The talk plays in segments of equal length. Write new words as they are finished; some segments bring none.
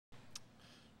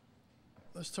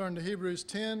Let's turn to Hebrews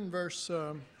 10, verse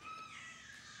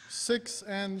 6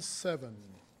 and 7.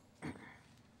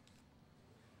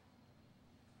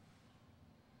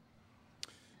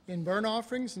 In burnt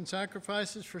offerings and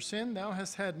sacrifices for sin thou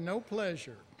hast had no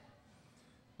pleasure.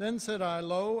 Then said I,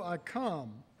 Lo, I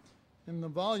come. In the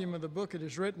volume of the book it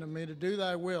is written of me to do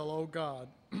thy will, O God.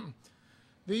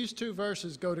 These two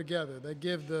verses go together. They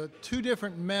give the two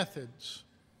different methods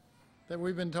that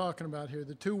we've been talking about here,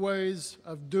 the two ways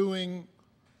of doing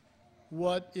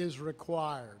what is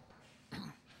required.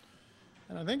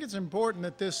 And I think it's important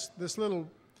that this little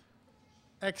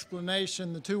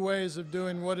explanation, the two ways of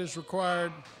doing what is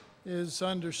required, is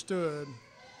understood.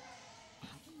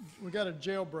 We got a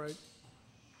jailbreak.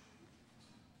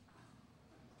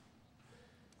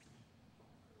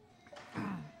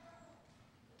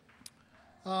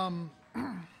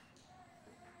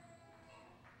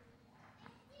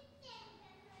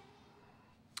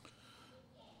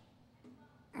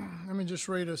 Let me just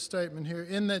read a statement here.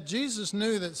 In that Jesus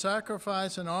knew that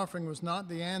sacrifice and offering was not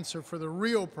the answer for the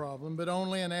real problem, but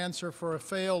only an answer for a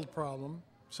failed problem,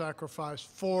 sacrifice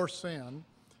for sin.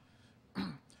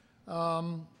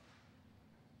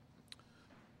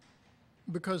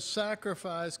 Because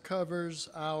sacrifice covers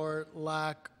our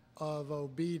lack of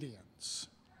obedience.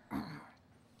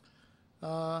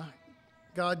 God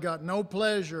got no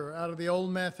pleasure out of the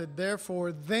old method.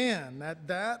 Therefore, then, at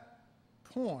that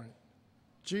point,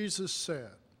 Jesus said,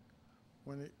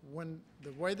 when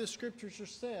the way the scriptures are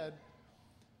said,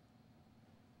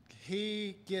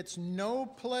 he gets no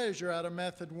pleasure out of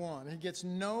method one. He gets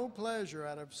no pleasure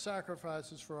out of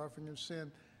sacrifices for offering of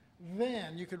sin.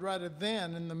 Then, you could write a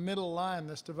then in the middle line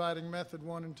that's dividing method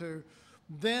 1 and 2.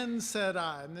 Then said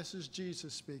I, and this is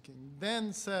Jesus speaking,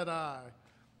 then said I,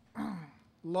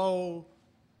 Lo,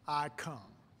 I come.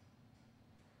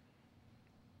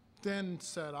 Then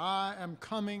said I am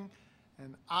coming,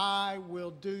 and I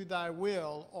will do thy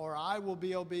will, or I will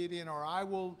be obedient, or I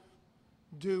will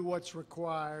do what's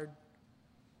required.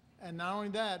 And not only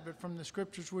that, but from the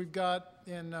scriptures we've got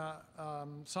in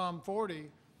Psalm 40,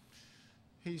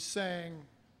 he's saying,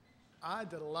 I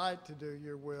delight to do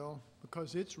your will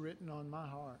because it's written on my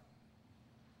heart.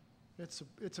 It's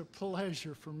a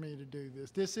pleasure for me to do this.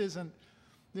 This isn't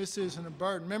a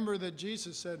burden. Remember that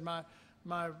Jesus said, my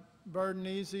burden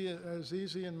is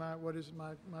easy, and my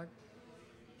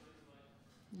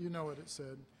you know what it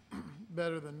said.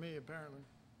 Better than me, apparently.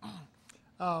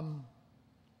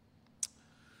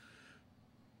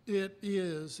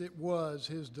 It was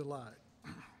his delight.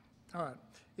 All right.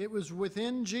 It was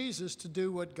within Jesus to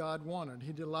do what God wanted.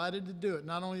 He delighted to do it.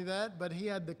 Not only that, but he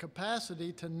had the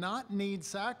capacity to not need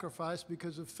sacrifice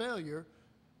because of failure,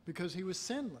 because he was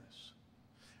sinless.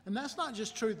 And that's not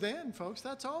just true then, folks.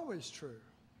 That's always true. Do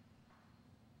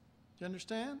you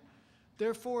understand?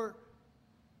 Therefore,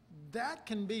 that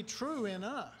can be true in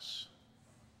us.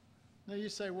 Now you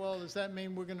say, well, does that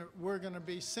mean we're gonna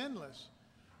be sinless?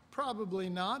 Probably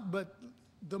not, but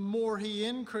the more he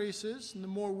increases and the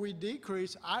more we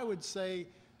decrease, I would say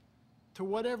to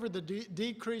whatever the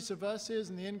decrease of us is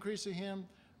and the increase of him,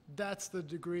 that's the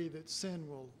degree that sin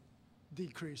will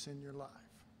decrease in your life.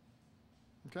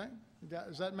 Okay?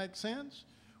 Does that make sense?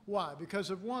 Why?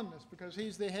 Because of oneness. Because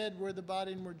he's the head, we're the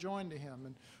body, and we're joined to him.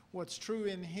 And what's true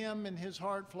in him and his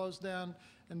heart flows down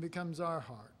and becomes our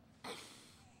heart.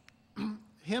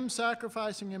 Him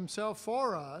sacrificing himself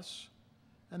for us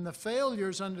and the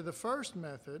failures under the first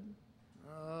method,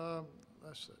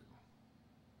 let's see.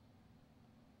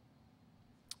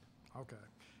 Okay.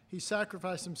 He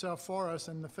sacrificed himself for us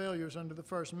and the failures under the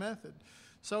first method.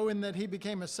 So in that he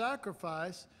became a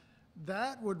sacrifice,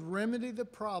 that would remedy the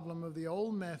problem of the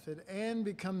old method and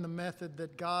become the method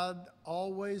that God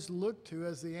always looked to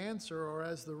as the answer or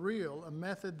as the real, a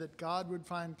method that God would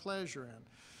find pleasure in.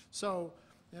 So,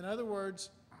 in other words,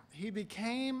 he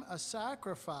became a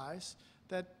sacrifice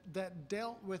that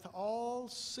dealt with all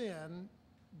sin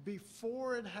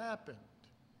before it happened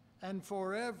and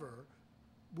forever,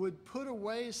 would put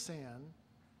away sin,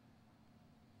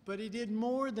 but he did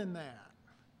more than that.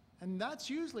 And that's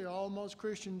usually all most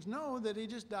Christians know, that he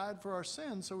just died for our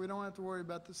sins, so we don't have to worry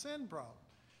about the sin problem.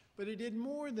 But he did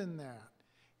more than that.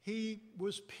 He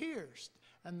was pierced,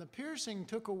 and the piercing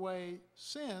took away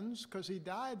sins because he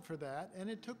died for that, and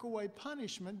it took away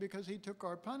punishment because he took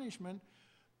our punishment,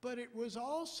 but it was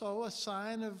also a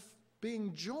sign of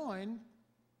being joined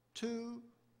to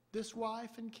this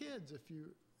wife and kids, if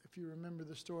you remember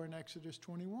the story in Exodus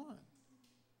 21.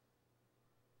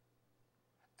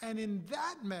 And in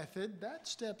that method, that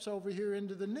steps over here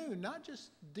into the new, not just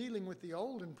dealing with the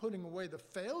old and putting away the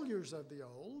failures of the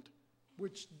old,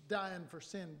 which dying for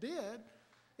sin did.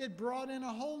 It brought in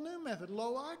a whole new method.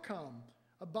 Lo, I come.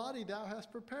 A body thou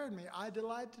hast prepared me. I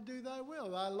delight to do thy will.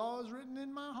 Thy law is written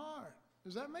in my heart.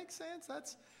 Does that make sense?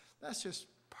 That's just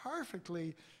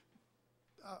perfectly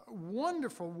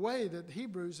wonderful way that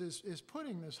Hebrews is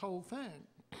putting this whole thing.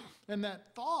 And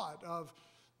that thought of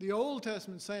the Old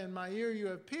Testament saying, my ear you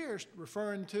have pierced,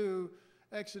 referring to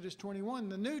Exodus 21.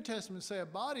 The New Testament say, a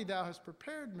body thou hast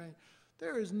prepared me.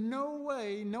 There is no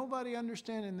way nobody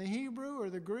understanding the Hebrew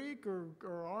or the Greek or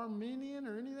Armenian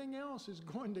or anything else is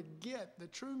going to get the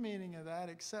true meaning of that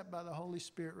except by the Holy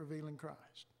Spirit revealing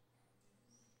Christ.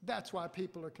 That's why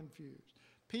people are confused.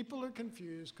 People are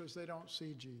confused because they don't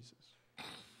see Jesus.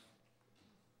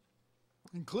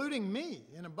 Including me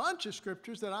in a bunch of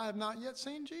scriptures that I have not yet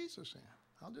seen Jesus in.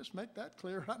 I'll just make that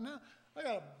clear right now. I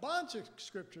got a bunch of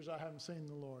scriptures I haven't seen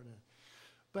the Lord in.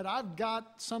 But I've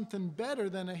got something better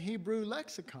than a Hebrew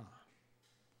lexicon.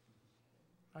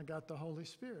 I got the Holy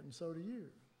Spirit, and so do you.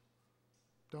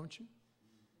 Don't you?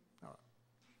 All right.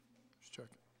 Just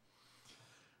checking.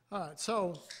 All right,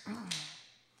 so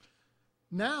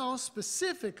now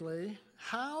specifically,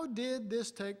 how did this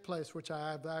take place, which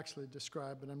I have actually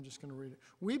described, but I'm just going to read it.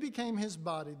 We became his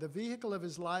body, the vehicle of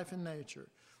his life and nature.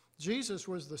 Jesus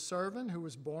was the servant who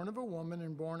was born of a woman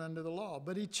and born under the law.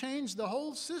 But he changed the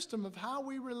whole system of how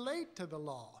we relate to the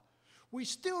law. We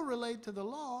still relate to the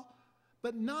law,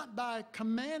 but not by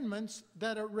commandments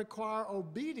that require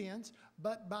obedience,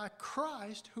 but by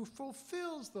Christ who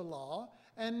fulfills the law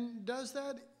and does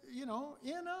that, in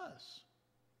us.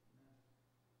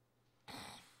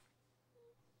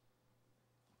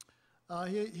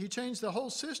 He changed the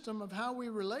whole system of how we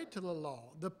relate to the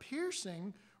law. The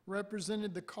piercing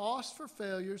represented the cost for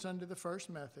failures under the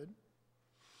first method.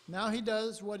 Now he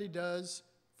does what he does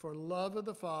for love of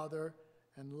the Father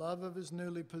and love of his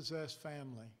newly possessed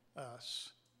family,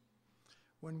 us.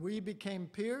 When we became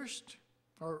pierced,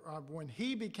 or when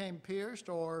he became pierced,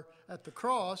 or at the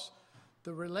cross,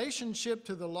 the relationship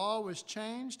to the law was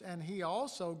changed, and he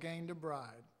also gained a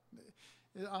bride.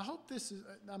 I hope this is,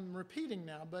 I'm repeating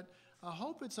now, but I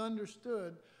hope it's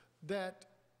understood that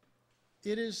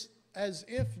it is as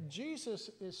if Jesus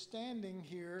is standing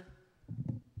here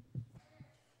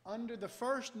under the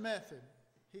first method.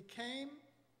 He came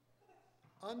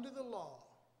under the law,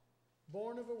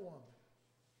 born of a woman.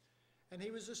 And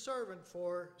he was a servant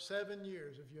for 7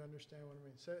 years, if you understand what I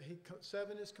mean. So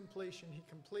 7 is completion. He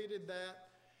completed that.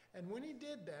 And when he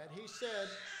did that, he said,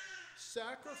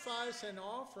 sacrifice and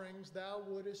offerings thou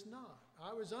wouldest not.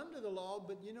 I was under the law,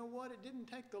 but you know what? It didn't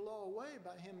take the law away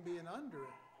by him being under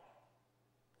it.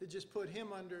 It just put him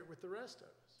under it with the rest of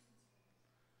us.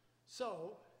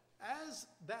 So, as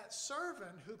that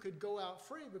servant who could go out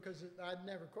free, because I'd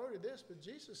never quoted this, but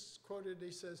Jesus quoted, he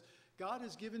says, God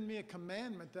has given me a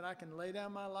commandment that I can lay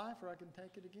down my life or I can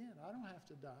take it again. I don't have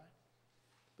to die.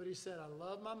 But he said, I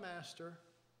love my master,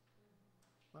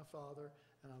 my father,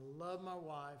 and I love my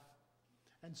wife.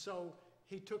 And so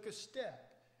he took a step.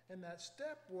 And that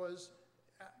step was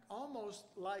almost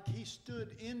like he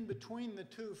stood in between the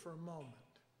two for a moment.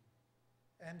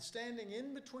 And standing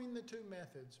in between the two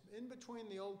methods, in between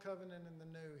the old covenant and the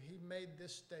new, he made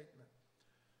this statement.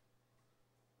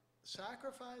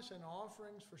 Sacrifice and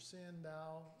offerings for sin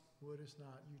thou wouldest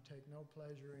not, you take no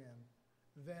pleasure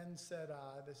in. Then said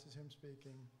I, this is him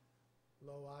speaking,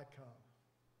 lo, I come.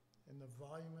 In the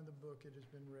volume of the book it has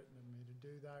been written of me to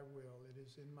do thy will. It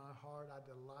is in my heart, I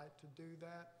delight to do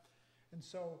that. And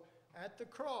so at the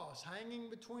cross,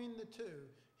 hanging between the two,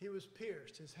 he was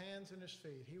pierced, his hands and his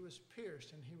feet. He was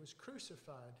pierced and he was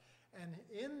crucified. And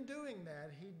in doing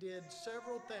that, he did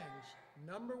several things.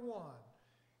 Number one,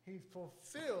 he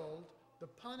fulfilled the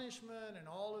punishment and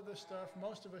all of the stuff.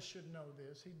 Most of us should know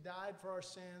this. He died for our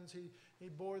sins. He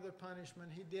bore the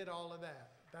punishment. He did all of that.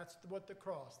 That's what the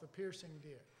cross, the piercing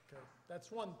did. Okay,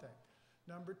 that's one thing.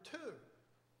 Number two,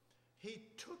 he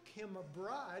took him a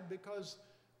bride, because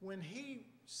when he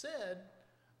said,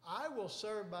 I will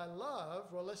serve by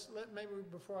love. Well, maybe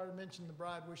before I mention the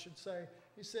bride, we should say,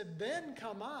 he said, then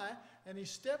come I, and he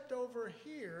stepped over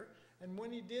here, and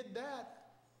when he did that,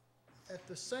 at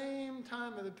the same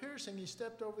time of the piercing, he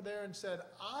stepped over there and said,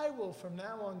 I will from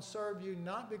now on serve you,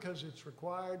 not because it's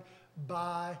required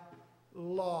by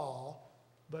law,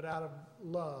 but out of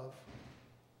love.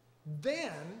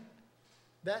 Then,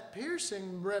 that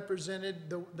piercing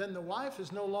represented, then the wife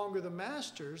is no longer the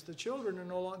master's, the children are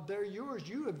no longer, they're yours.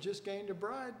 You have just gained a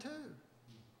bride too.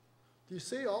 Do you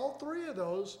see, all three of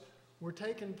those were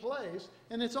taking place,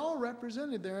 and it's all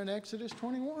represented there in Exodus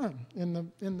 21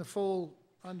 in the full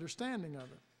understanding of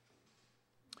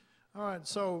it. All right,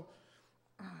 so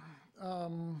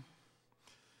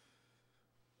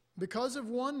because of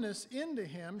oneness into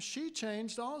him, she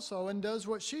changed also and does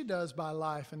what she does by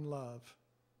life and love.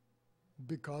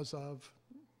 Because of,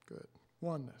 good,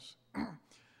 oneness.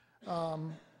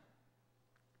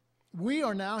 We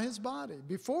are now his body.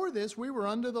 Before this, we were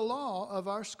under the law of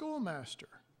our schoolmaster.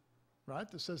 Right?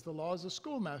 That says the law is a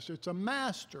schoolmaster. It's a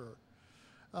master.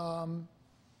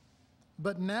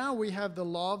 But now we have the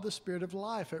law of the Spirit of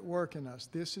life at work in us.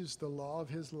 This is the law of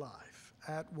his life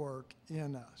at work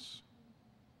in us.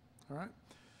 All right?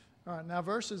 All right, now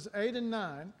verses 8 and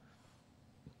 9.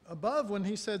 Above, when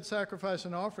he said sacrifice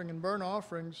and offering and burnt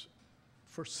offerings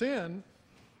for sin,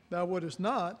 thou wouldest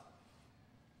not,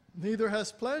 neither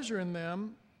hast pleasure in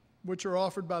them which are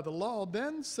offered by the law.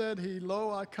 Then said he,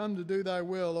 Lo, I come to do thy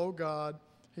will, O God.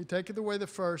 He taketh away the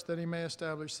first, that he may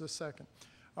establish the second.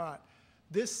 All right.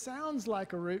 This sounds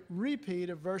like a repeat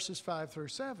of verses 5 through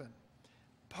 7.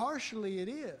 Partially it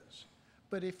is.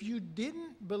 But if you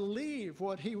didn't believe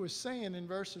what he was saying in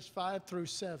verses 5 through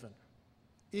 7,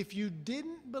 if you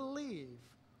didn't believe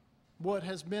what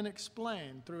has been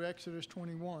explained through Exodus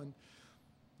 21,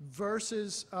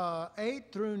 verses 8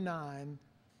 through 9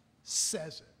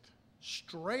 says it.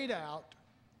 Straight out,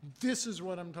 this is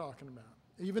what I'm talking about.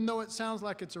 Even though it sounds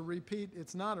like it's a repeat,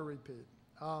 it's not a repeat.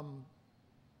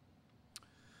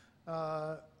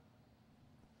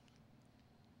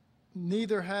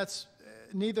 Neither has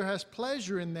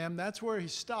pleasure in them. That's where he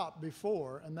stopped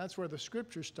before, and that's where the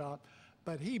scripture stopped.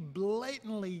 But he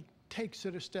blatantly takes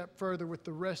it a step further with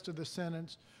the rest of the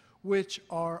sentence, which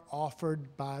are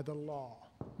offered by the law.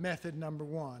 Method number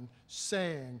one,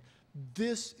 saying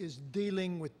this is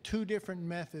dealing with two different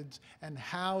methods and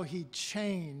how he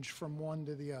changed from one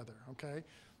to the other, okay?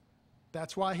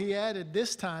 That's why he added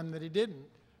this time that he didn't,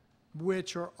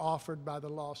 which are offered by the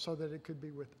law, so that it could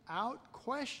be without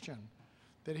question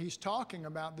that he's talking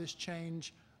about this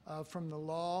change from the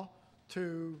law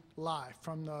to life,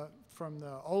 from the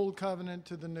old covenant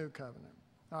to the new covenant.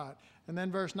 All right, and then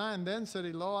verse 9, then said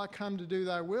he, Lo, I come to do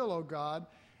thy will, O God.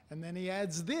 And then he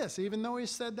adds this, even though he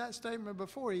said that statement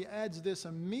before, he adds this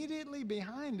immediately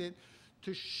behind it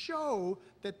to show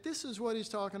that this is what he's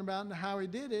talking about and how he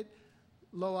did it.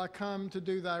 Lo, I come to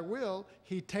do thy will.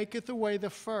 He taketh away the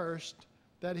first,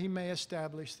 that he may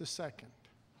establish the second.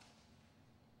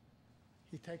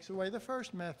 He takes away the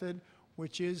first method,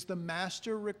 which is the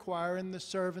master requiring the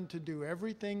servant to do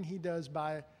everything he does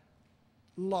by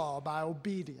law, by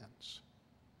obedience.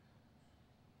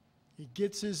 He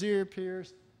gets his ear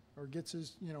pierced, or gets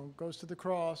his, goes to the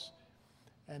cross,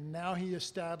 and now he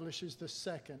establishes the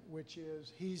second, which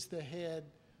is he's the head,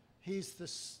 he's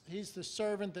the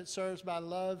servant that serves by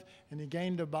love, and he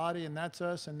gained a body, and that's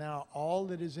us, and now all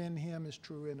that is in him is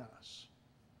true in us.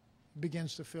 It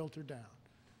begins to filter down.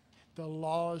 The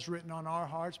law is written on our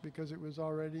hearts because it was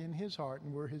already in his heart,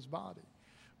 and we're his body.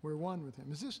 We're one with him.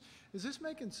 Is this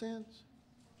making sense?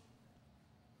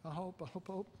 I hope.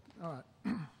 All right.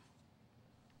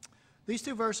 These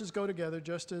two verses go together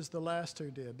just as the last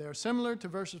two did. They are similar to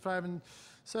verses 5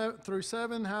 through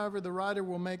 7. However, the writer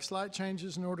will make slight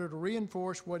changes in order to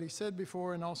reinforce what he said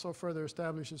before and also further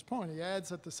establish his point. He adds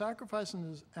that the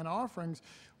sacrifices and offerings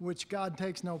which God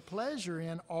takes no pleasure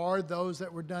in are those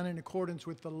that were done in accordance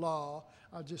with the law.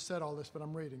 I just said all this, but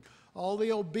I'm reading. All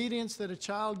the obedience that a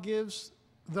child gives,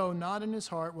 though not in his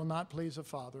heart, will not please a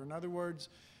father. In other words,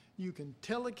 you can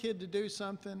tell a kid to do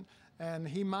something, and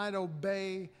he might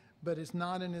obey, but it's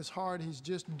not in his heart. He's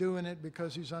just doing it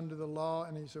because he's under the law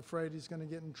and he's afraid he's going to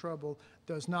get in trouble.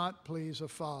 Does not please a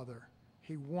father.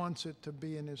 He wants it to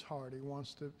be in his heart. He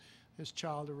wants his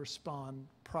child to respond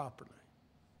properly.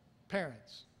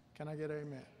 Parents, can I get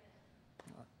amen?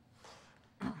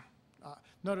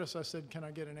 Notice I said, can I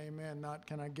get an amen, not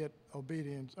can I get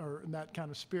obedience or that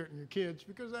kind of spirit in your kids,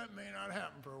 because that may not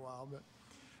happen for a while. But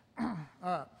all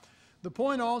right. The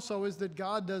point also is that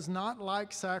God does not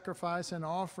like sacrifice and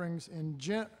offerings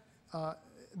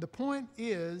the point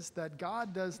is that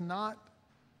God does not,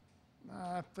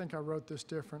 I think I wrote this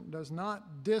different, does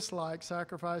not dislike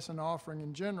sacrifice and offering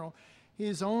in general. He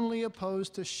is only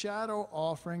opposed to shadow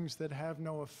offerings that have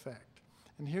no effect.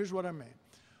 And here's what I mean.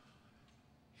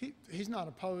 He's not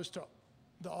opposed to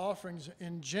the offerings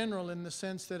in general in the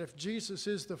sense that if Jesus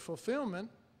is the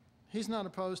fulfillment, he's not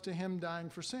opposed to him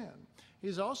dying for sin.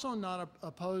 He's also not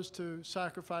opposed to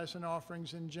sacrifice and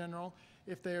offerings in general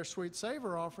if they are sweet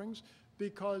savor offerings,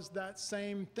 because that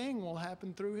same thing will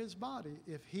happen through his body.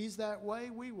 If he's that way,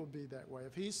 we will be that way.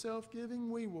 If he's self-giving,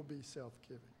 we will be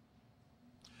self-giving.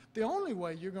 The only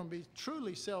way you're going to be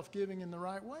truly self-giving in the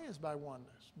right way is by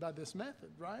oneness, by this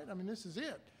method, right? I mean, this is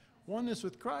it. Oneness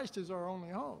with Christ is our only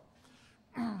hope.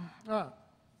 All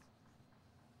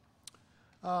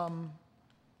right.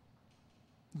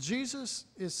 Jesus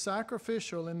is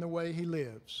sacrificial in the way he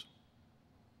lives.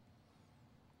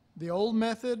 The old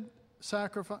method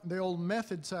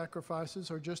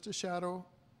sacrifices are just a shadow.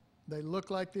 They look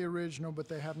like the original, but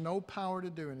they have no power to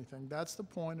do anything. That's the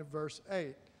point of verse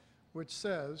 8, which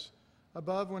says,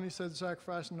 above when he said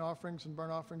sacrifice and offerings and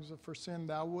burnt offerings for sin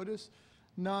thou wouldest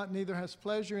not, neither hast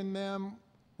pleasure in them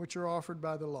which are offered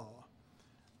by the law.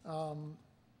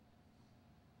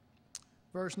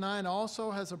 Verse 9 also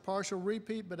has a partial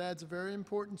repeat, but adds a very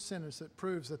important sentence that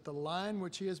proves that the line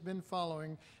which he has been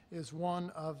following is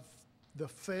one of the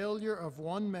failure of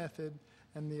one method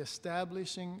and the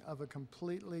establishing of a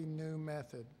completely new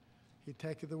method. He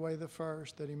taketh away the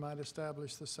first, that he might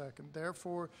establish the second.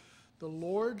 Therefore, the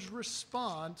Lord's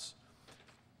response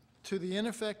to the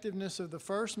ineffectiveness of the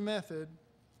first method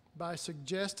by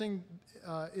suggesting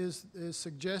is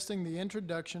suggesting the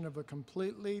introduction of a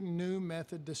completely new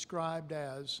method described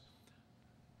as,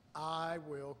 I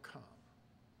will come.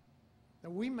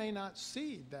 Now, we may not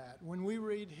see that when we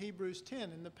read Hebrews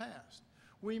 10 in the past.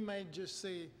 We may just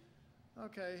see,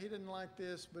 okay, he didn't like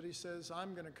this, but he says,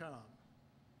 I'm going to come.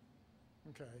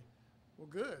 Okay, well,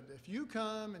 good. If you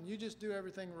come and you just do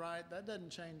everything right, that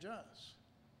doesn't change us.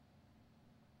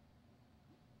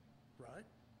 Right?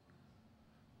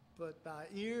 But thy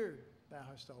ear thou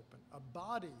hast opened, a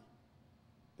body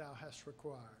thou hast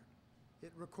required.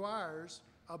 It requires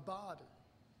a body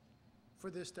for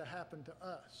this to happen to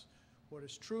us. What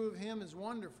is true of him is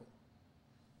wonderful.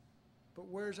 But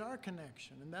where's our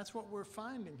connection? And that's what we're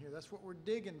finding here. That's what we're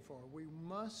digging for. We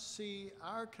must see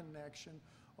our connection,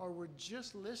 or we're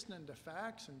just listening to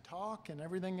facts and talk and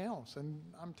everything else. And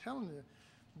I'm telling you,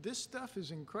 this stuff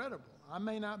is incredible. I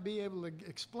may not be able to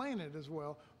explain it as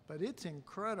well, but it's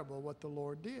incredible what the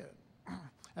Lord did.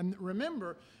 And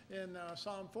remember, in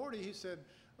Psalm 40, he said,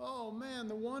 oh man,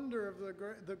 the wonder of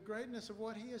the greatness of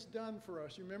what he has done for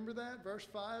us. You remember that? Verse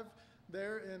 5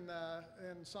 there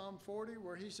in Psalm 40,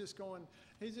 where he's just going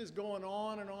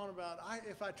on and on about,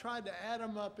 if I tried to add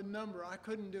them up in number, I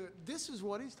couldn't do it. This is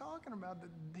what he's talking about. That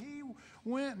he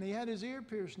went and he had his ear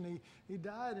pierced and he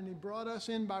died and he brought us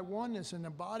in by oneness, and the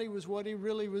body was what he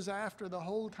really was after the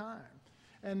whole time.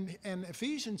 And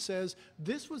Ephesians says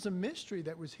this was a mystery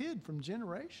that was hid from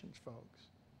generations, folks.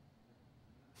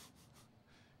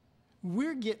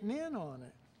 We're getting in on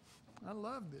it. I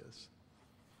love this.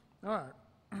 All right.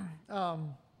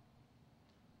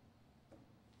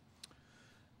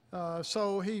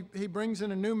 So he brings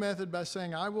in a new method by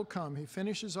saying, I will come. He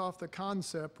finishes off the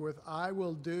concept with, I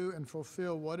will do and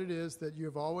fulfill what it is that you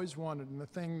have always wanted and the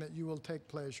thing that you will take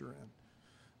pleasure in.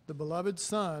 The beloved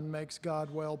Son makes God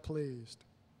well pleased.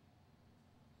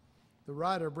 The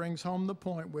writer brings home the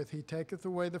point with, he taketh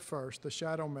away the first, the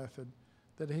shadow method,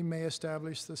 that he may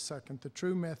establish the second, the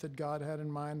true method God had in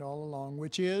mind all along,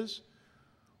 which is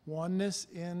oneness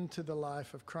into the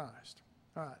life of Christ.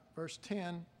 All right, verse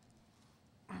 10.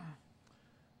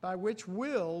 By which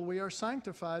will we are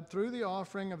sanctified through the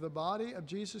offering of the body of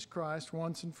Jesus Christ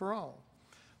once and for all.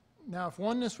 Now, if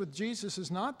oneness with Jesus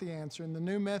is not the answer, and the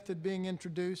new method being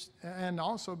introduced, and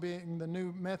also being the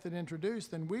new method introduced,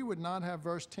 then we would not have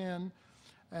verse 10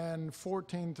 and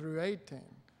 14 through 18.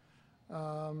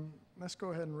 Let's go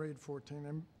ahead and read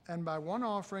 14. And by one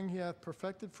offering he hath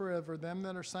perfected forever them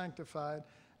that are sanctified,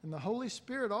 and the Holy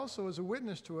Spirit also is a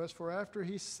witness to us, for after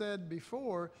he said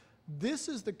before, this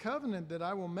is the covenant that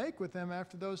I will make with them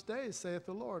after those days, saith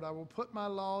the Lord. I will put my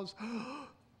laws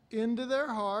into their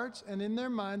hearts, and in their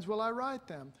minds will I write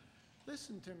them.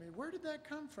 Listen to me. Where did that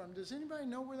come from? Does anybody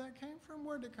know where that came from?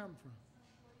 Where did it come from?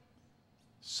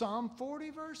 Psalm 40,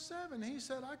 verse 7. He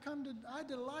said, I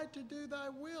delight to do thy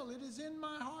will. It is in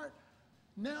my heart.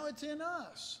 Now it's in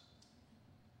us.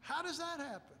 How does that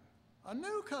happen? A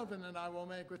new covenant I will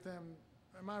make with them.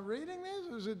 Am I reading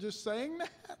this? Or is it just saying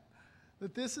that?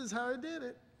 That this is how he did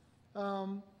it.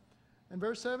 In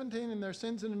verse 17, in their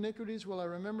sins and iniquities will I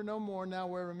remember no more. Now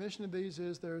where remission of these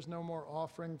is, there is no more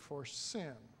offering for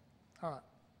sin. All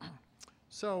right.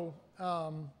 So,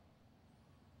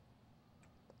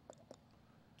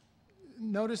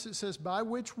 notice it says, by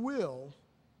which will,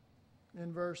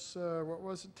 in verse,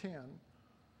 10?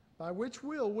 By which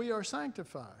will we are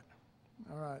sanctified.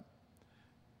 All right.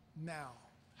 Now,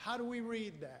 how do we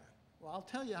read that? Well, I'll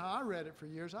tell you how I read it for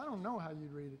years. I don't know how you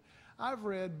read it. I've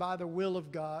read by the will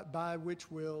of God, by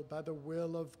which will, by the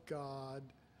will of God,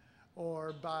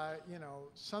 or by,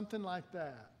 something like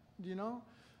that,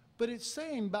 But it's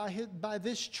saying by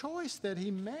this choice that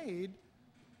he made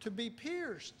to be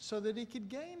pierced so that he could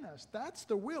gain us. That's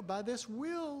the will. By this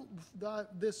will,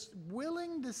 this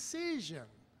willing decision.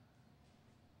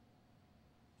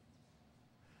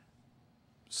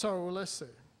 So let's see.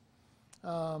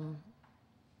 By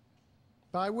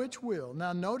which will.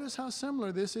 Now notice how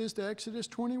similar this is to Exodus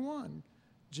 21.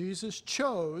 Jesus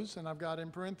chose, and I've got in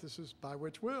parentheses, by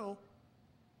which will.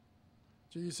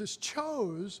 Jesus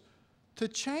chose to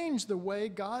change the way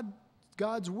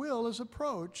God's will is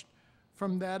approached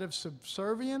from that of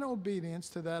subservient obedience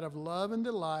to that of love and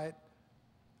delight,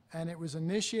 and it was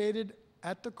initiated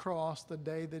at the cross the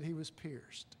day that he was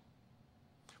pierced.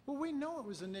 Well, we know it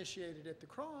was initiated at the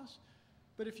cross,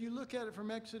 but if you look at it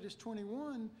from Exodus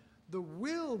 21, the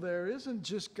will there isn't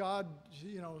just God,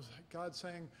 God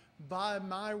saying, by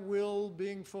my will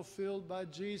being fulfilled by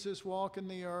Jesus walking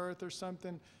the earth or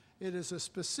something. It is a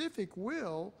specific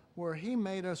will where he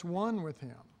made us one with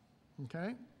him,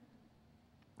 okay?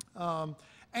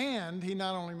 And he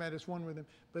not only made us one with him,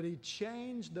 but he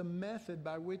changed the method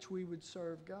by which we would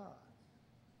serve God.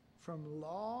 From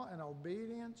law and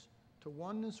obedience to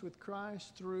oneness with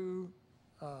Christ through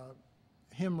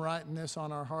him writing this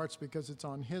on our hearts because it's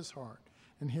on his heart.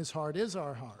 And his heart is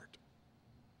our heart.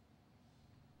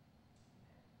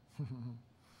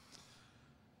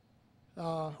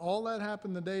 All that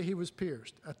happened the day he was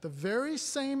pierced. At the very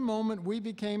same moment we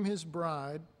became his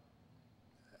bride,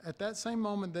 at that same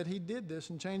moment that he did this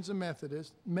and changed the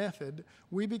method,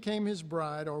 we became his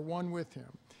bride or one with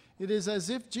him. It is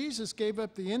as if Jesus gave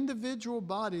up the individual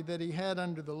body that he had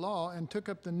under the law and took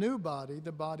up the new body,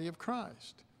 the body of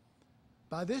Christ.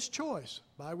 By this choice,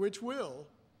 by which will,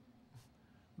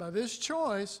 by this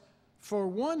choice for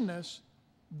oneness,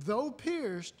 though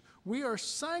pierced, we are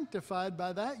sanctified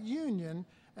by that union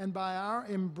and by our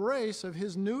embrace of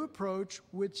his new approach,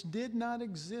 which did not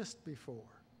exist before.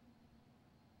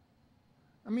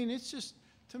 I mean, it's just,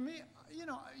 to me,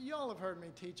 y'all have heard me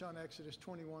teach on Exodus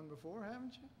 21 before,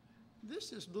 haven't you?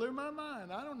 This just blew my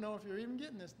mind. I don't know if you're even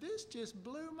getting this. This just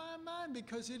blew my mind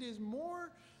because it is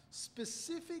more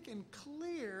specific and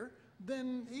clear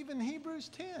than even Hebrews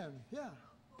 10. Yeah.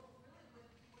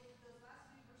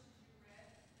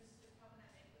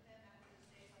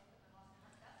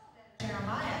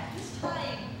 Jeremiah,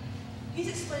 he's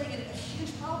explaining a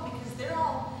huge problem because they're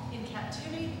all in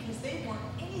captivity because they weren't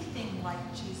anything like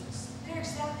Jesus. They're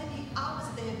exactly the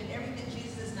opposite. They have been everything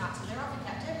Jesus is not. So they're off in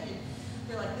captivity.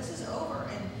 They're like, this is over.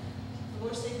 And the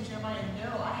Lord's saying to Jeremiah,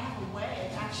 no, I have a way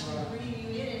of actually bringing you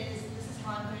in, and this is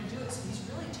how I'm going to do it. So he's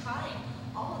really tying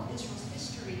all of Israel's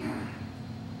history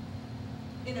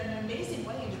in an amazing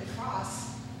way into the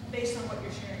cross based on what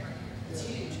you're sharing right here. It's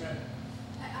huge.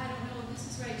 I don't know if this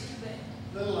is right too, but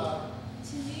Little louder.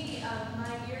 to me,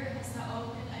 my ear has not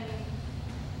opened. I mean,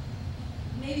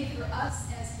 maybe for us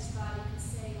as his body could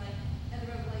say, like, at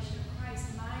the revelation of Christ,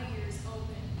 my ear is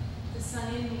open. The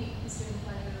Son in me is doing the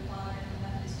pleasure of the Father, and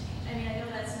nothing has changed. I mean, I know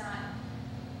that's not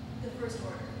the first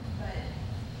order, but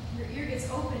your ear gets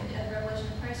opened at the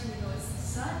revelation of Christ, and you go, it's the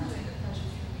Son doing the pleasure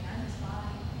through me. I'm his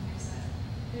body. And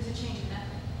there's a change in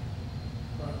method.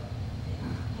 Right.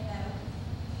 Yeah.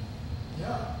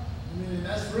 Yeah. I mean,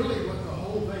 that's really what the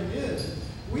whole thing is.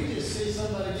 We just see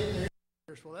somebody getting their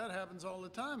ears. Well, that happens all the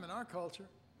time in our culture.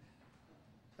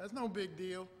 That's no big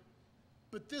deal.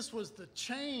 But this was the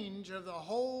change of the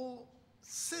whole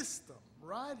system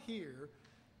right here,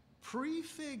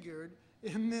 prefigured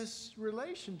in this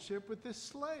relationship with this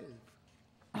slave.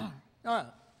 All right.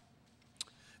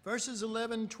 Verses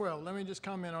 11 and 12. Let me just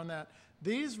comment on that.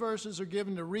 These verses are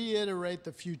given to reiterate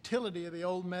the futility of the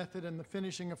old method and the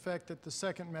finishing effect that the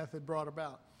second method brought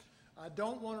about. I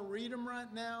don't want to read them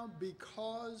right now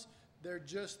because they're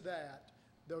just that.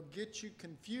 They'll get you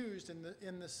confused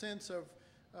in the sense of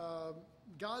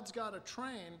God's got a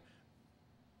train,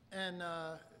 and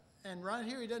right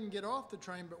here he doesn't get off the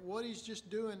train, but what he's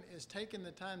just doing is taking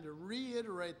the time to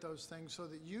reiterate those things so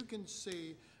that you can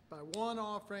see by one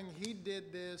offering, he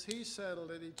did this, he settled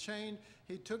it, he changed,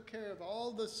 he took care of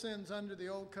all the sins under the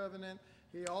old covenant.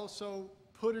 He also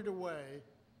put it away.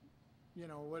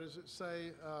 What does it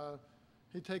say?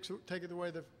 He taketh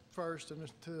away the first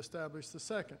and to establish the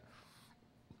second.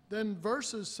 Then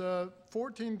verses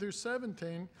 14 through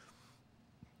 17,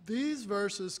 these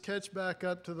verses catch back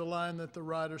up to the line that the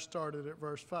writer started at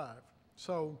verse 5.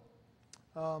 So,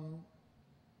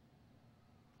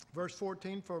 verse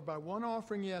 14, for by one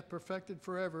offering he hath perfected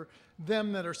forever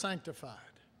them that are sanctified.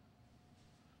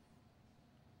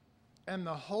 And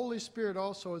the Holy Spirit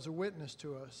also is a witness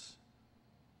to us.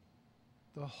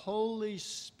 The Holy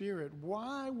Spirit.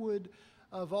 Why would,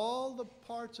 of all the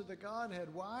parts of the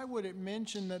Godhead, why would it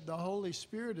mention that the Holy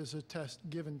Spirit is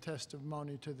given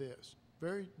testimony to this?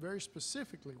 Very, very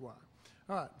specifically why.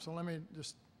 All right, so let me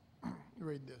just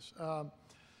read this.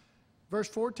 Verse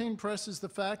 14 presses the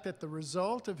fact that the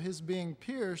result of his being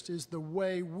pierced is the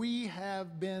way we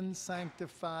have been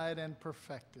sanctified and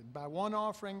perfected. By one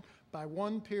offering, by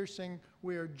one piercing,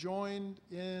 we are joined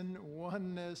in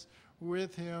oneness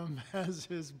with him as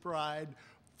his bride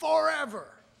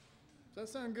forever.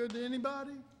 Does that sound good to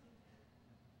anybody?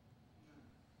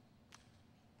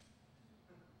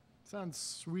 Sounds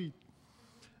sweet.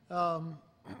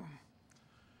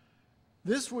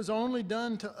 This was only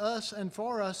done to us and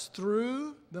for us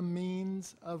through the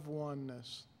means of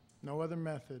oneness. No other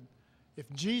method. If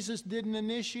Jesus didn't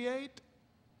initiate,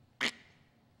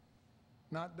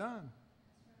 not done.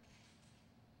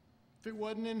 If it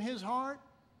wasn't in his heart,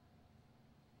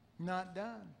 not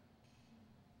done.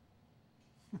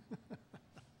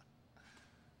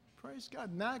 Praise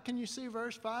God. Now can you see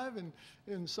verse 5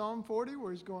 in Psalm 40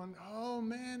 where he's going, oh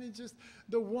man, it's just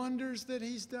the wonders that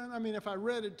he's done. I mean, if I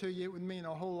read it to you, it would mean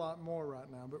a whole lot more right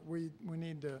now, but we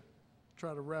need to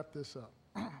try to wrap this up.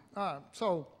 All right,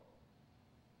 so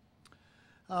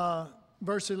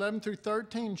verse 11 through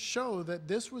 13 show that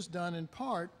this was done in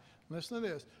part. Listen to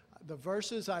this. The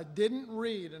verses I didn't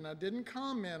read and I didn't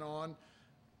comment on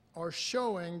are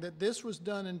showing that this was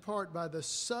done in part by the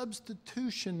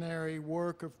substitutionary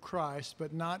work of Christ,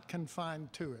 but not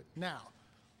confined to it. Now,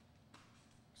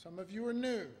 some of you are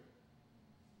new.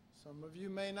 Some of you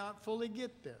may not fully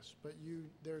get this, but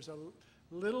there's a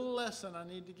little lesson I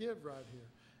need to give right here,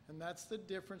 and that's the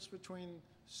difference between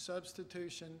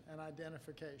substitution and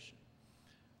identification.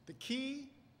 The key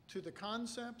to the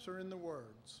concepts are in the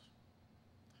words.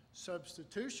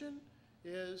 Substitution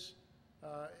is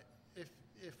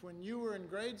if when you were in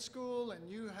grade school and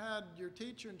you had your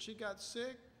teacher and she got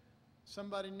sick,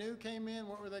 somebody new came in,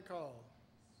 what were they called?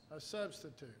 A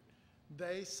substitute.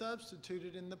 They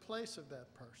substituted in the place of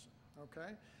that person,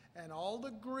 okay? And all the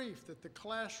grief that the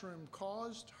classroom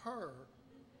caused her,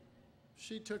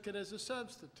 she took it as a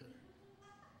substitute,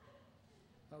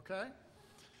 okay?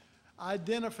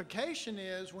 Identification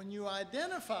is when you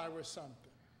identify with something.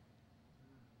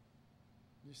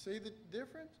 You see the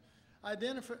difference?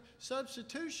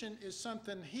 Substitution is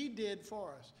something he did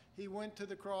for us. He went to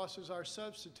the cross as our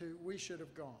substitute. We should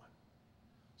have gone.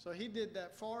 So he did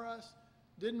that for us.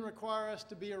 Didn't require us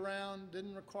to be around.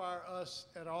 Didn't require us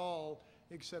at all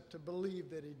except to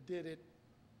believe that he did it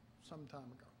some time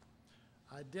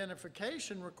ago.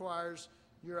 Identification requires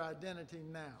your identity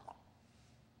now.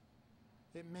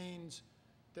 It means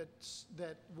that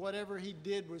whatever he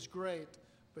did was great,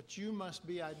 but you must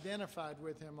be identified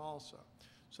with him also.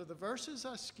 So the verses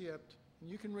I skipped, and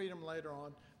you can read them later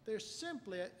on, they're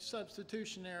simply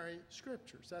substitutionary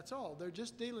scriptures. That's all. They're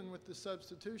just dealing with the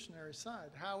substitutionary side.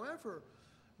 However,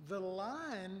 the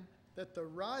line that the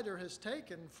writer has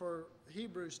taken for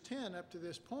Hebrews 10 up to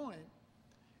this point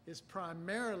is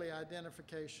primarily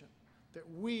identification. That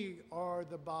we are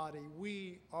the body,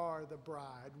 we are the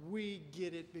bride. We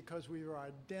get it because we are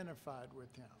identified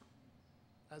with him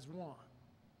as one.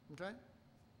 Okay?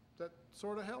 Does that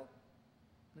sort of help?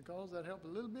 Nicole, does that help a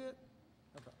little bit?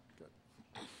 Okay, good.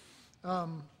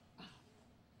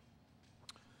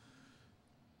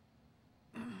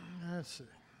 Let's see.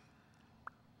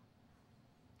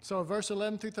 So verse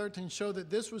 11 through 13 show that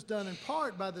this was done in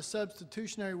part by the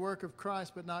substitutionary work of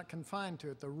Christ, but not confined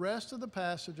to it. The rest of the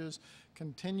passages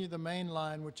continue the main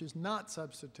line, which is not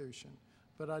substitution,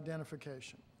 but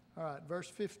identification. All right, verse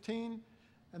 15,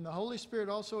 and the Holy Spirit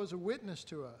also is a witness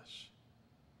to us.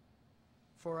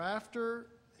 For after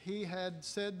he had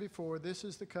said before, this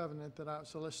is the covenant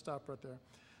so let's stop right there.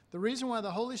 The reason why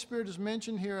the Holy Spirit is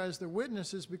mentioned here as the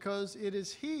witness is because it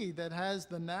is he that has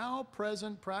the now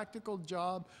present practical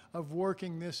job of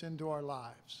working this into our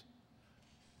lives.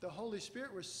 The Holy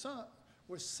Spirit was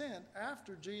sent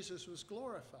after Jesus was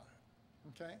glorified,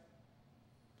 okay?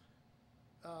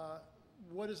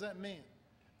 What does that mean?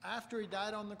 After he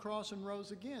died on the cross and rose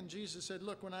again, Jesus said,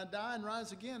 look, when I die and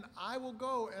rise again, I will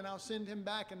go and I'll send him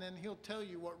back and then he'll tell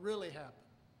you what really happened.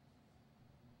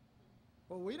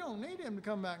 Well, we don't need him to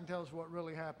come back and tell us what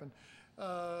really happened.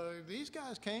 These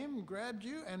guys came and grabbed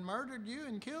you and murdered you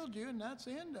and killed you and that's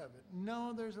the end of it.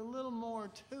 No, there's a little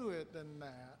more to it than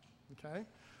that, okay?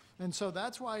 And so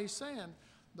that's why he's saying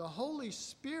the Holy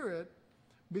Spirit,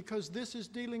 because this is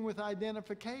dealing with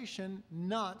identification,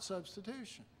 not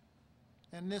substitution.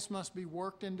 And this must be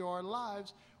worked into our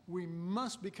lives. We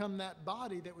must become that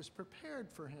body that was prepared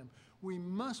for him. We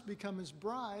must become his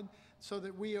bride so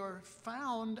that we are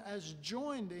found as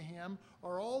joined to him,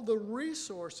 or all the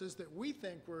resources that we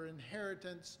think were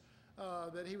inheritance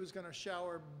that he was going to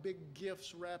shower big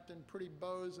gifts wrapped in pretty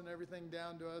bows and everything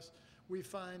down to us, we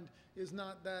find is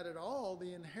not that at all.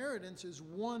 The inheritance is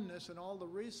oneness, and all the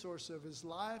resource of his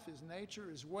life, his nature,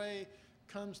 his way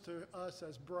comes to us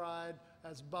as bride,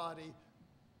 as body,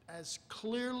 as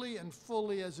clearly and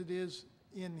fully as it is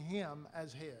in him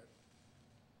as head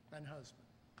and husband.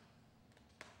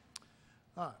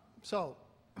 All right, so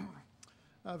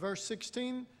verse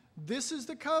 16, this is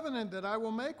the covenant that I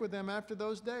will make with them after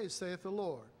those days, saith the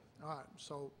Lord. All right,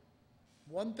 so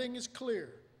one thing is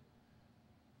clear.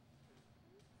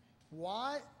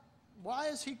 Why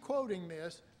is he quoting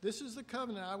this? This is the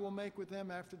covenant I will make with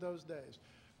them after those days.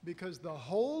 Because the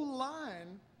whole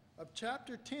line of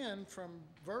chapter 10 from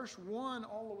verse 1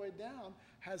 all the way down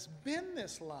has been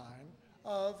this line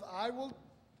of I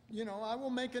will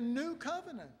make a new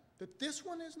covenant, that this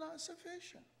one is not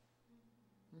sufficient.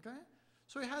 Okay?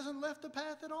 So he hasn't left the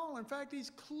path at all. In fact, he's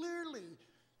clearly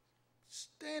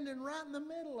standing right in the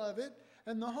middle of it,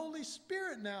 and the Holy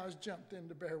Spirit now has jumped in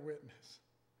to bear witness.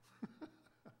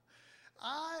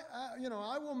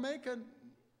 I will make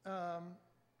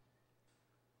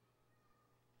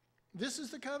this is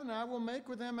the covenant I will make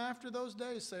with them after those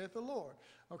days, saith the Lord.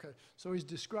 Okay, so he's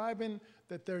describing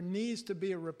that there needs to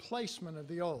be a replacement of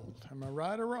the old. Am I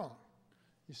right or wrong?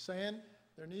 He's saying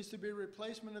there needs to be a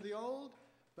replacement of the old,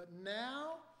 but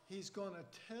now he's going to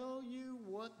tell you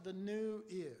what the new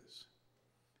is.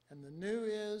 And the new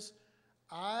is,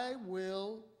 I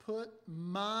will put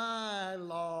my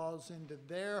laws into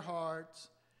their hearts,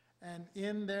 and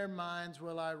in their minds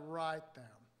will I write them.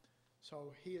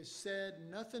 So he has said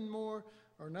nothing more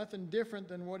or nothing different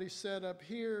than what he said up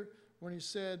here when he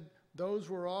said those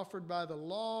were offered by the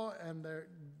law, and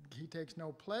he takes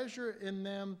no pleasure in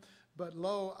them. But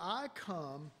lo, I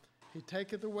come, he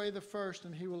taketh away the first,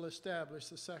 and he will establish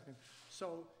the second.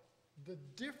 So the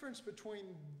difference between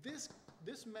this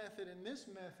method and this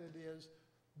method is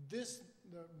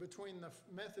between the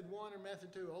method 1 and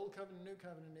method 2, Old Covenant, New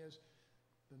Covenant, is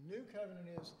the New Covenant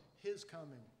is his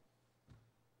coming,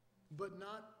 but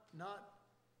not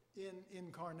in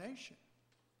incarnation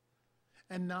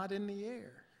and not in the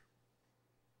air.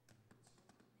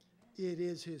 It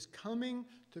is his coming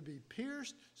to be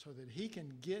pierced so that he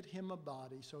can get him a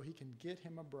body, so he can get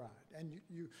him a bride. And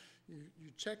you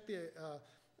check the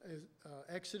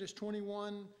Exodus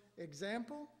 21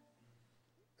 example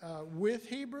with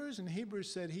Hebrews, and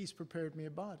Hebrews said he's prepared me a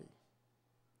body.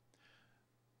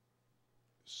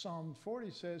 Psalm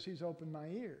 40 says he's opened my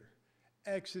ear.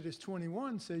 Exodus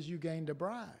 21 says you gained a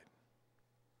bride.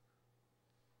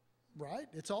 Right?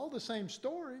 It's all the same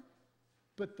story,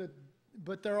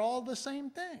 but they're all the same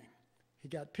thing. He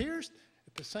got pierced.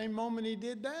 At the same moment he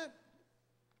did that,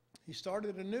 he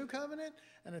started a new covenant,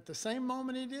 and at the same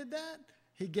moment he did that,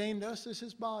 he gained us as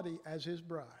his body, as his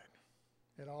bride.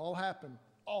 It all happened,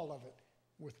 all of it,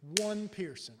 with one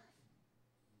piercing.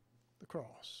 The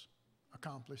cross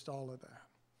accomplished all of that.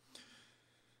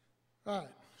 All right,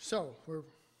 so we're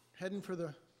heading for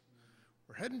the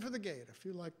gate. I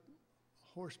feel like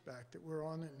a horseback that we're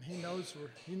on it, and he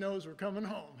knows we're coming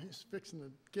home. He's fixing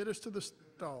to get us to the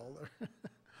stall there.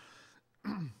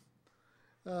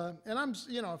 And I'm,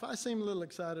 if I seem a little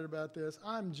excited about this,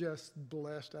 I'm just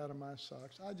blessed out of my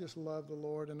socks. I just love the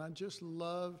Lord, and I just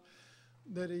love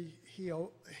that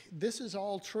this is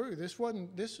all true.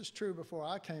 This is true before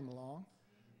I came along,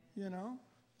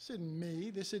 This isn't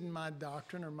me. This isn't my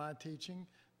doctrine or my teaching.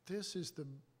 This is the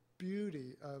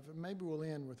beauty of it. Maybe we'll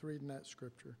end with reading that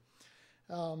scripture.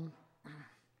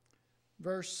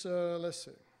 Verse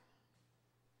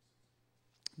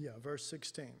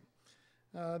 16.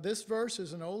 This verse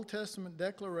is an Old Testament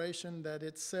declaration that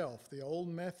itself, the old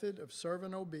method of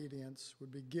servant obedience,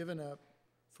 would be given up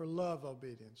for love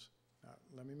obedience. Now,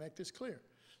 let me make this clear.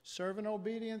 Servant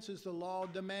obedience is the law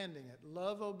demanding it.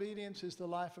 Love obedience is the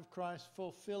life of Christ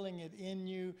fulfilling it in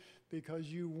you because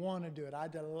you want to do it. I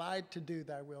delight to do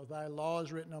thy will. Thy law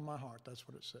is written on my heart. That's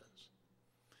what it says.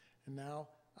 And now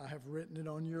I have written it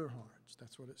on your hearts.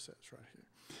 That's what it says right here.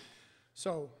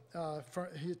 So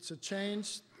it's a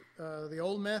change. The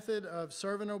old method of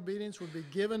servant obedience would be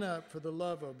given up for the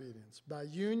love obedience. By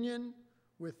union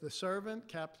with the servant,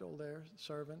 capital there,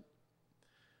 servant,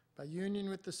 by union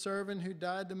with the servant who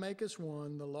died to make us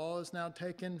one, the law is now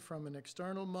taken from an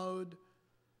external mode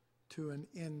to an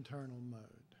internal mode.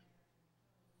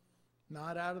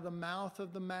 Not out of the mouth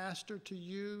of the master to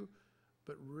you,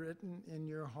 but written in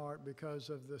your heart because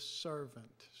of the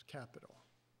servant, capital,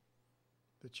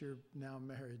 that you're now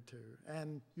married to.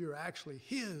 And you're actually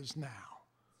his now.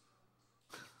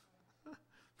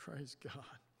 Praise God.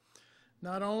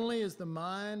 Not only is the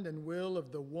mind and will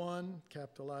of the one,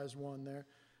 capitalized one there,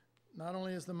 not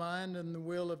only is the mind and the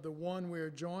will of the one we are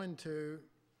joined to,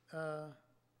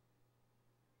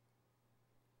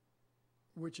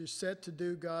 which is set to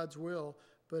do God's will,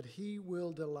 but he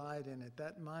will delight in it.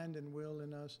 That mind and will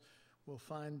in us will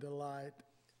find delight.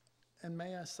 And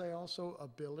may I say also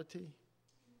ability?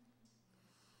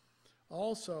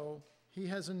 Also, he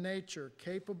has a nature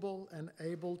capable and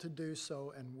able to do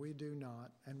so, and we do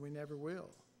not, and we never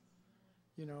will.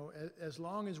 You know, as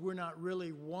long as we're not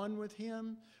really one with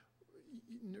him,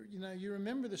 you know, you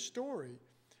remember the story.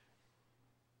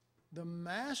 The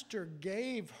master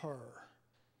gave her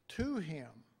to him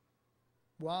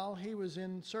while he was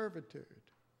in servitude.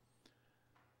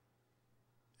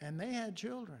 And they had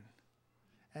children.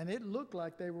 And it looked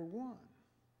like they were one.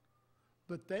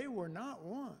 But they were not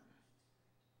one.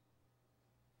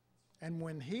 And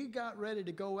when he got ready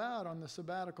to go out on the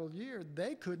sabbatical year,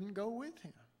 they couldn't go with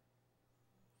him.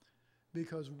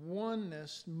 Because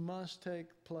oneness must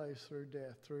take place through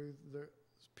death, through the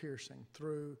piercing,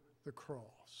 through the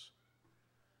cross.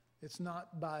 It's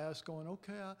not by us going,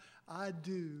 okay, I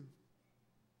do.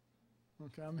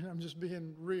 Okay, I mean, I'm just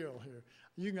being real here.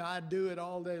 You can I do it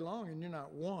all day long and you're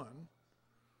not one.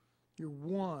 You're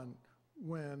one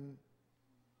when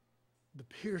the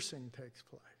piercing takes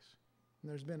place.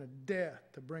 And there's been a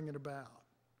death to bring it about.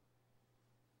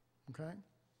 Okay?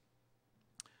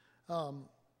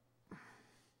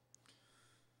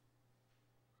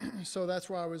 So that's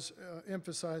why I was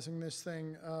emphasizing this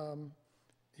thing.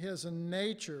 He has a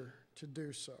nature to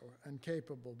do so and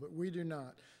capable, but we do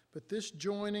not. But this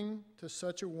joining to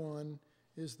such a one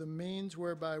is the means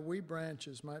whereby we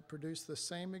branches might produce the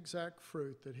same exact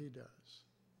fruit that he does.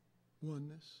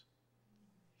 Oneness,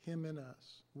 him in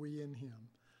us, we in him.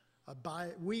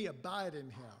 We abide in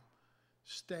him.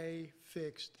 Stay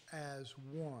fixed as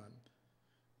one.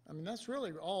 I mean, that's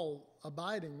really all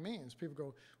abiding means. People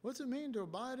go, what's it mean to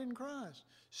abide in Christ?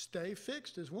 Stay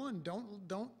fixed as one.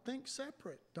 Don't think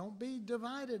separate. Don't be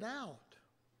divided out.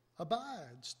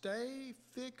 Abide. Stay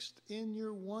fixed in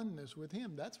your oneness with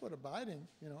him. That's what abiding,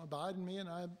 abide in me and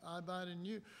I abide in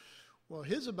you. Well,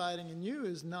 his abiding in you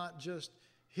is not just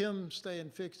him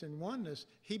staying fixed in oneness.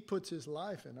 He puts his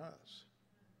life in us.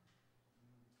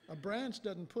 A branch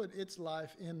doesn't put its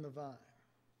life in the vine.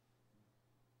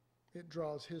 It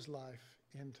draws his life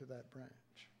into that branch.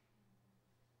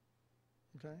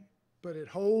 Okay? But it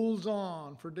holds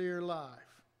on for dear life.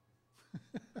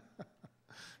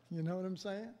 You know what I'm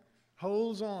saying?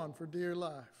 Holds on for dear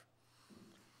life.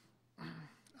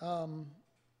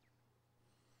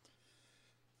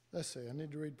 Let's see, I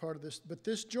need to read part of this. But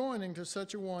this joining to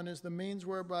such a one is the means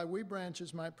whereby we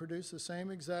branches might produce the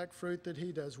same exact fruit that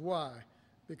he does. Why?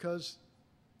 Because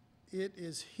it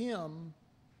is him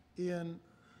in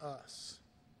us.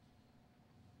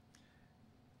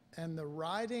 And the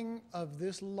writing of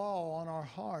this law on our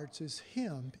hearts is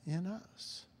him in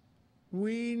us.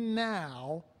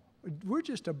 We're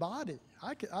just a body.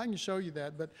 I can show you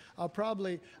that, but I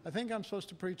think I'm supposed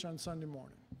to preach on Sunday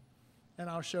morning. And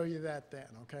I'll show you that then,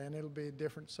 okay? And it'll be a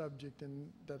different subject and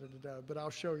da-da-da-da. But I'll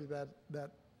show you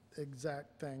that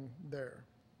exact thing there.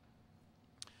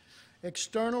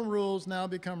 External rules now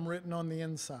become written on the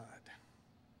inside.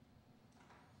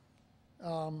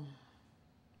 And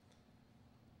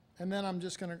then I'm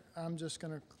not going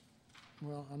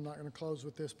to close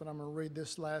with this, but I'm going to read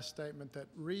this last statement that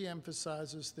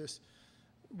re-emphasizes this,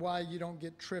 why you don't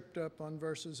get tripped up on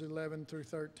verses 11 through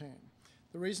 13.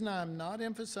 The reason I'm not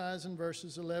emphasizing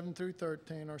verses 11 through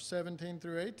 13 or 17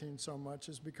 through 18 so much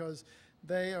is because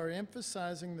they are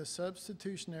emphasizing the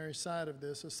substitutionary side of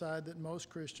this, a side that most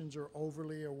Christians are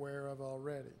overly aware of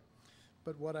already.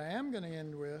 But what I am going to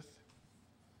end with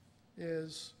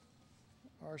is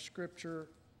our scripture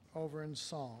over in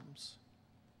Psalms.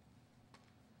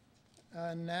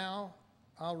 And now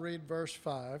I'll read verse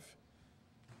 5.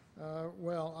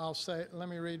 Let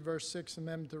me read verse 6 and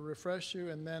then to refresh you,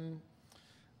 and then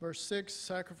verse 6,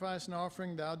 sacrifice and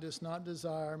offering thou didst not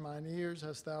desire, mine ears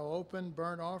hast thou opened,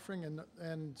 burnt offering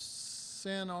and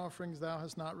sin offerings thou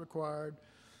hast not required.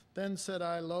 Then said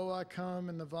I, lo, I come,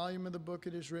 in the volume of the book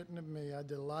it is written of me, I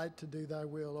delight to do thy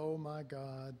will, O my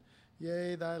God.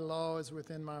 Yea, thy law is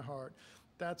within my heart.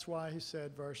 That's why he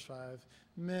said, verse 5,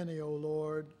 many, O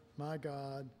Lord, my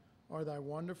God, are thy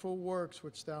wonderful works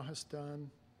which thou hast done,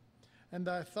 and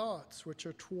thy thoughts which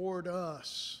are toward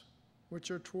us,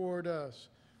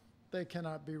 they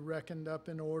cannot be reckoned up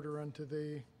in order unto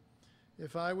thee.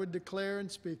 If I would declare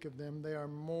and speak of them, they are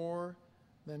more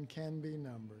than can be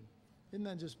numbered. Isn't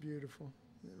that just beautiful?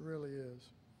 It really is.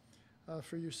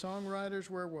 For you songwriters,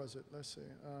 where was it? Let's see.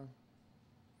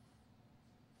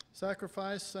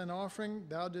 Sacrifice and offering,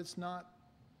 thou didst not.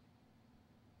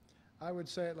 I would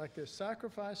say it like this: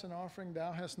 sacrifice and offering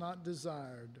thou hast not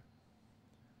desired.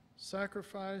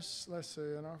 Sacrifice, let's see,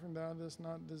 an offering thou hast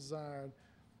not desired.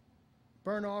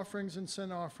 Burnt offerings and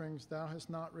sin offerings thou hast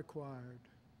not required.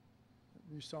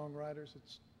 You songwriters,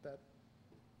 it's that.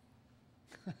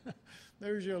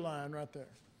 There's your line right there.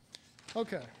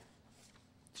 Okay.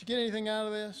 Did you get anything out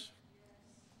of this?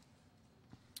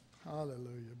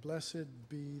 Hallelujah. Blessed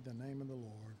be the name of the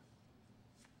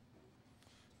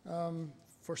Lord.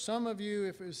 For some of you,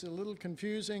 if it was a little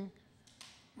confusing,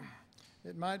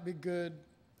 it might be good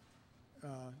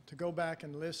to go back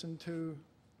and listen to.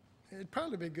 It'd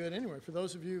probably be good anyway. For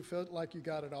those of you who felt like you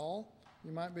got it all,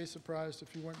 you might be surprised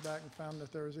if you went back and found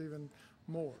that there was even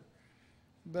more.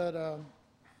 But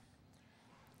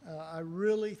I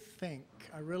really think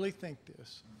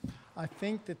this. I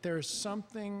think that there's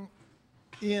something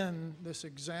in this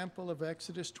example of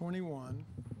Exodus 21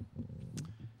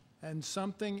 and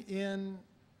something in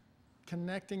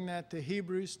connecting that to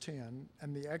Hebrews 10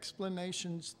 and the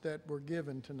explanations that were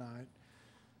given tonight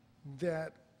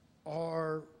that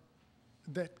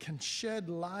can shed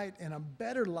light, and a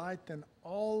better light than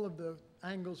all of the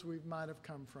angles we might have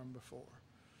come from before.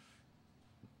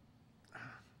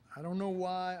 I don't know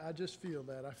why, I just feel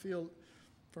that. I feel,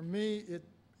 for me,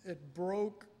 it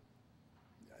broke.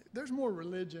 There's more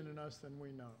religion in us than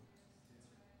we know.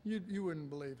 You wouldn't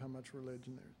believe how much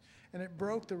religion there is. And it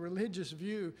broke the religious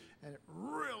view, and it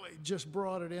really just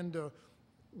brought it into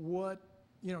what,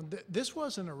 this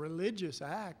wasn't a religious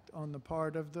act on the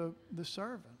part of the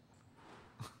servant.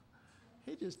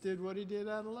 He just did what he did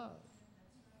out of love.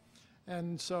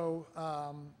 And so,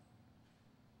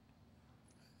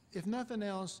 if nothing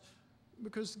else,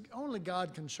 because only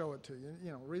God can show it to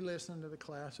you, re-listening to the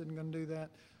class isn't going to do that.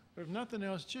 But if nothing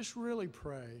else, just really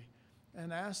pray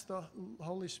and ask the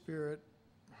Holy Spirit,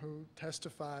 who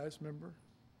testifies, remember,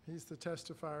 he's the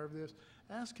testifier of this.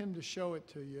 Ask him to show it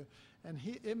to you. And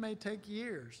it may take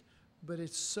years, but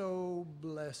it's so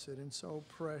blessed and so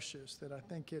precious that I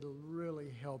think it'll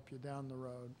really help you down the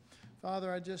road.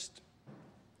 Father, I just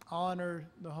honor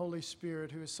the Holy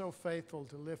Spirit, who is so faithful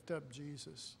to lift up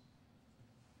Jesus.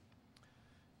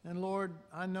 And Lord,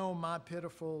 I know my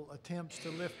pitiful attempts to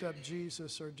lift up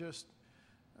Jesus are just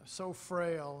so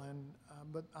frail,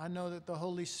 but I know that the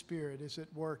Holy Spirit is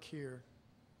at work here,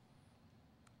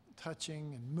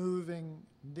 touching and moving,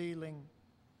 dealing.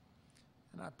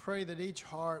 And I pray that each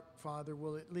heart, Father,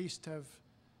 will at least have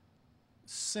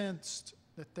sensed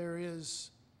that there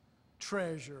is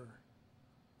treasure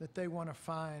that they want to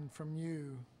find from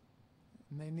you,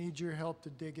 and they need your help to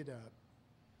dig it up.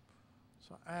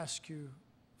 So I ask you,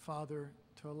 Father,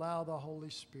 to allow the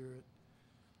Holy Spirit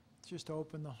just to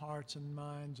open the hearts and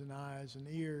minds and eyes and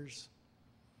ears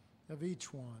of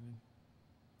each one, and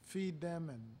feed them,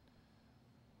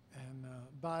 and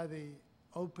by the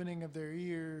opening of their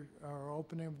ear or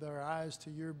opening of their eyes to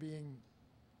your being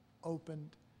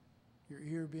opened, your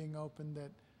ear being opened,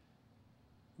 that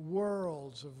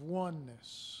worlds of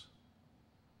oneness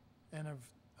and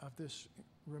of this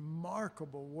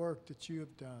remarkable work that you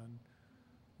have done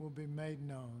will be made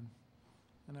known.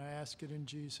 And I ask it in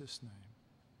Jesus'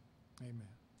 name.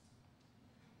 Amen.